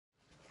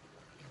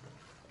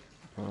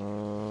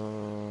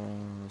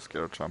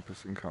Scare jump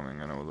is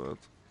incoming, I know that.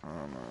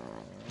 Oh no.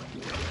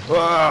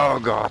 Oh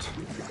god!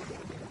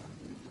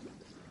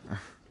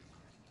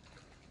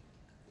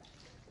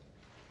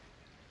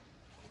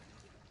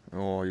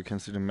 Oh, you can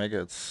see the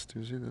maggots. Do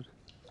you see that?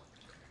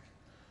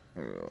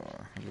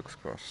 It looks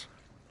gross.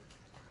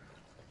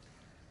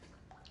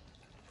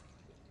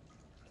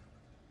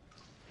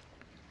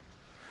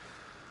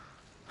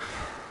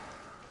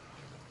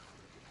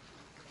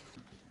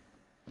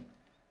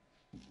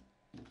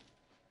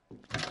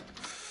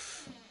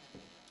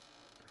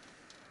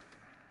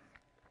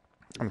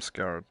 I'm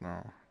scared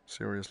now.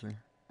 Seriously.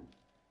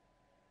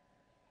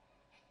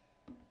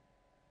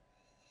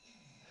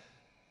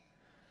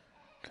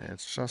 Okay,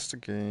 it's just a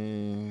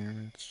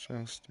game. It's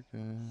just a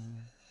game.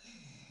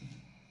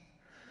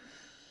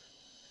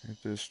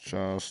 It is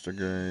just a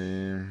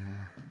game.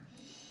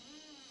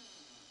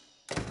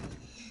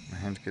 My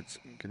hand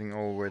getting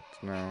all wet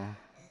now.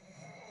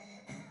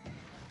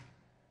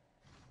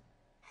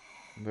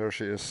 There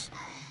she is.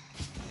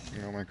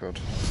 Oh my god.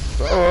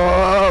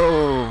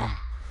 Oh!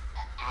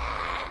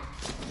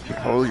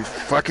 Holy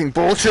fucking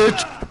bullshit!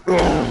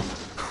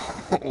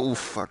 Oh, oh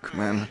fuck,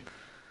 man.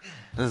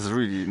 This is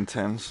really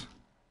intense.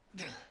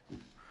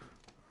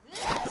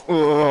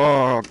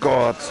 Oh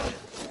god.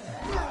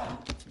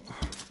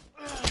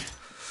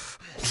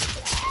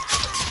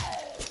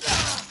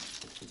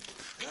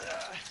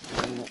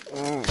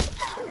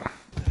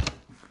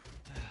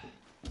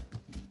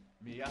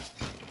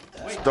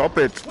 Stop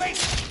it!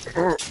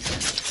 Oh.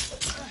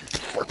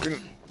 Fucking.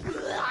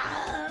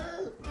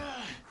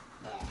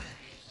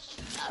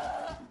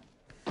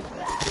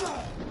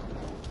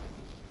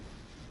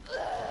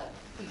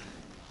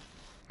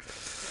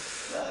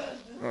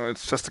 Oh,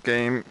 it's just a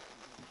game.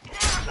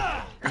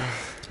 I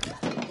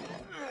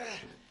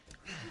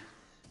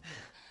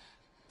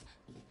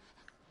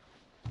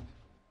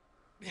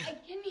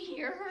can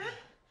hear her.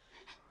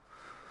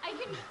 I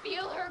can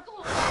feel her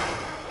clawing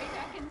her way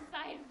back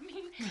inside of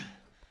me.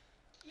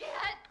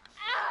 Get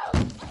out!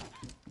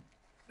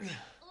 Leave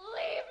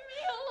me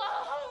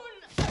alone!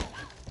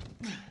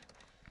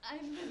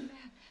 I've been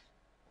bad.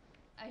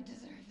 I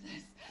deserve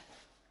this.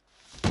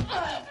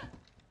 What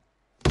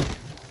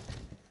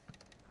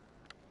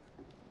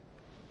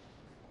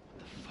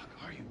the fuck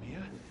are you,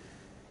 Mia?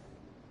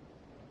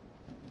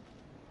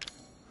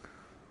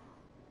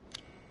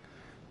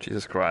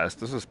 Jesus Christ,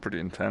 this is pretty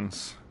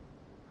intense.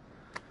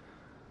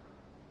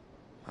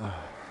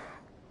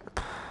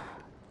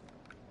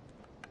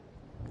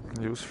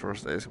 Use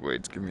first aid.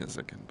 Wait, give me a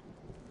second.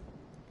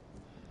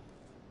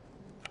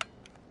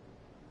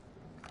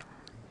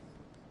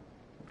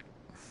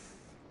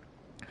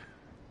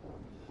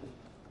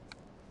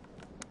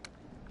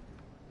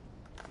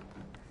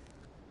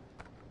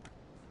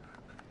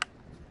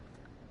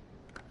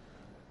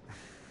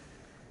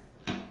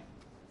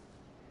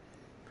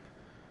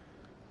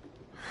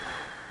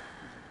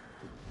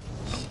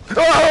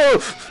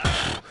 Oh!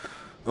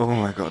 Oh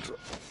my god.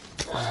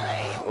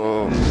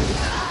 Oh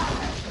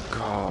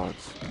god.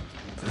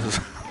 This is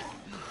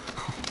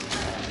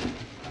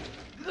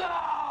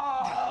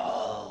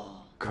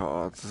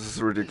God, this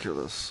is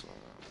ridiculous.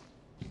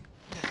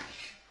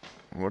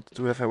 What?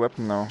 Do we have a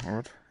weapon now?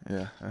 What?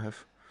 Yeah, I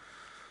have.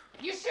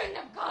 You shouldn't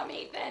have come,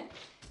 Ethan.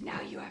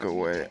 Now you have Go to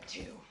away. do it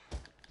too.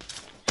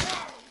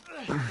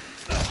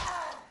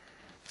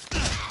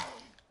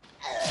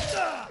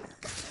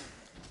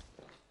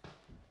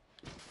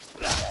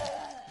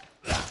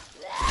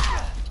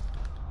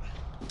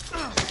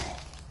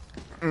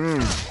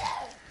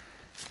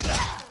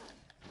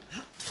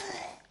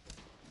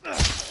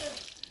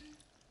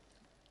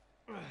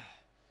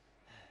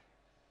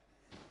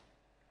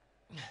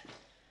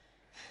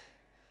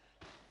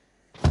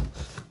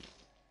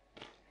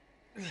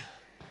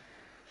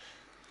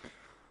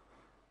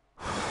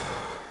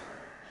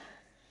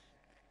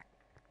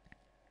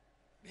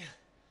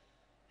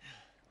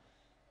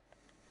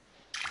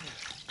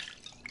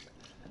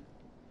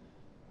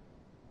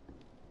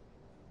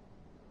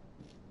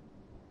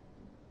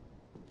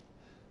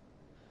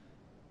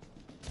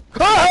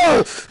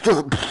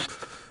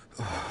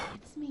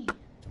 It's me.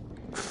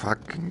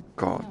 Fucking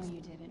god. No,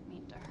 you didn't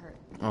mean to hurt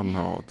me. Oh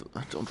no,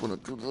 I don't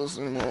want to do this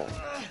anymore.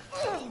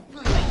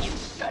 But you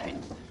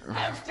shouldn't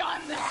have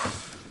done that.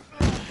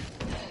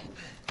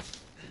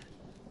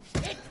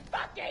 It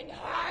fucking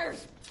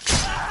hurts.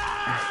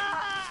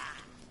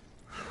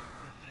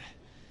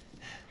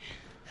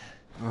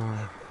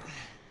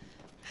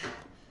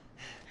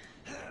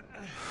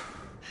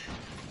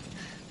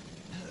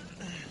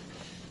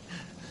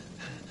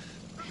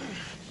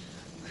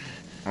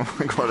 Oh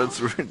my god,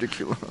 it's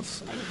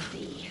ridiculous. I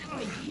see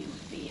what you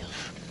feel.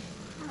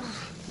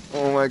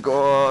 Oh my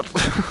god.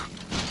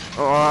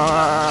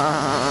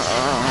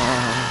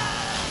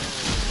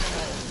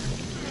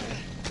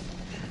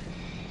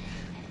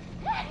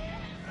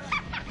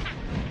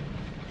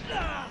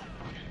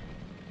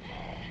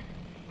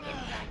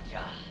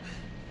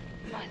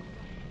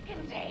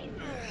 Contain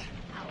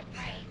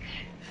outbreak.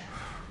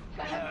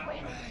 Gonna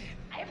win,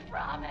 I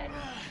promise.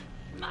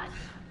 Must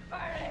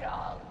burn it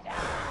all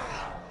down.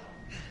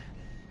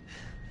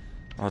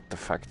 What the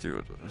fuck,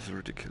 dude? This is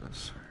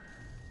ridiculous.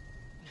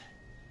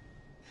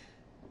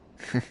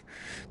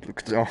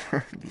 Look down.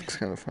 Looks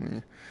kind of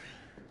funny.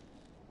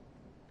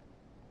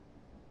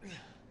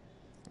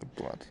 The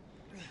blood.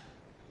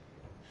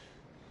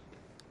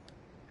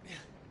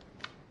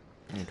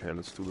 Okay,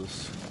 let's do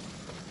this.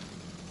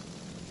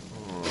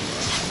 Oh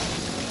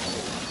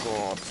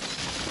God.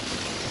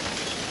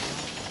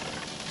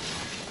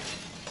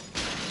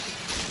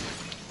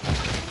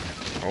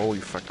 Holy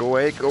fuck, go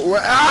away, go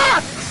away!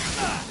 Ah!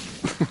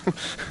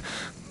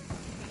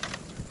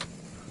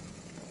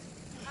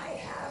 I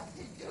have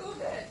to do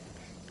this.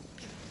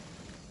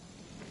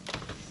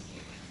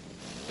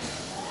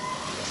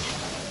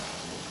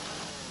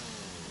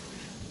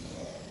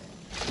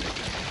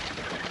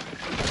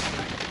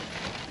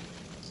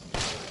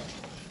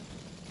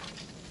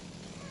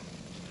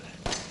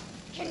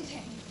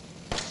 Contain.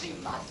 She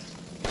must.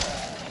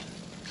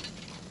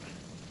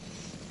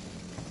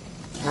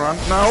 Run,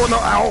 no, no,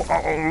 ow,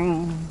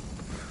 ow.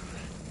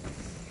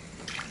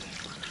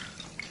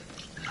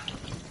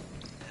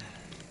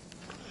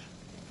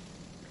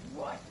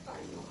 What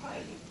are you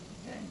hiding,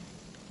 then?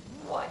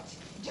 What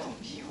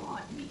don't you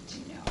want me to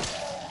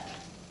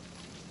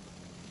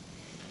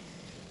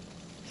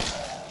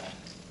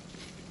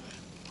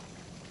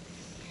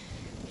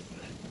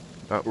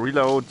know?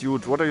 Reload,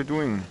 dude, what are you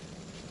doing?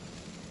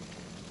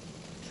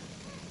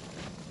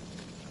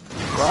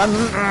 Run! I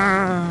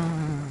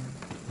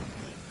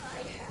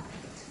have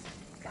to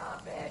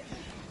stop it.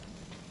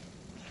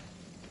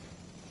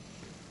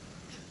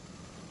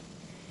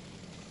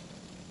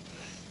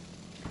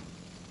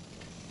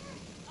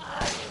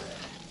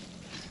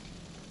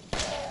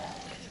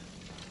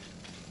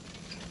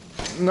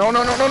 No,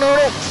 no, no, no, no,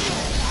 no!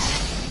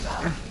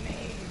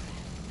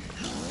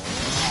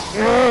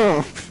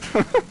 No!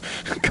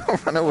 Go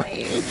run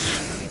away!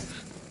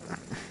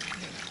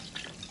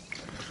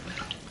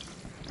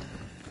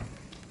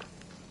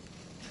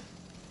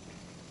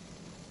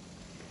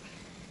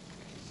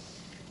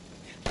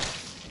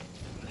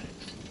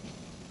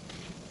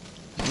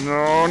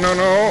 No, no,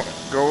 no!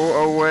 Go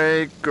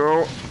away!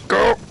 Go!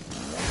 Go!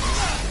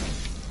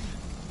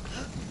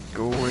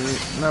 Go away!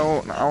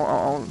 No! No! Ow! Ow!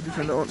 Ow! Leave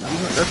me alone!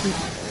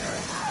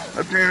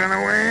 Let me run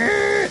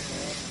away!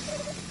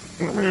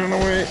 Let me run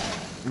away!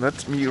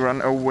 Let me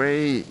run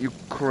away! You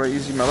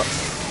crazy mother!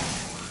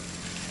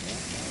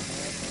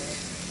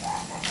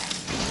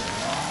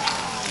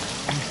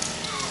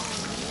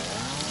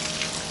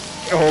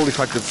 Holy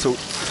fuck! That's so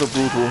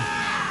brutal!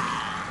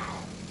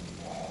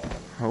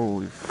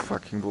 Holy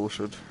fucking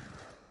bullshit!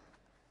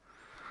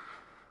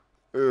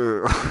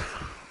 Ugh.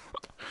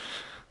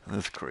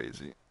 That's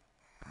crazy.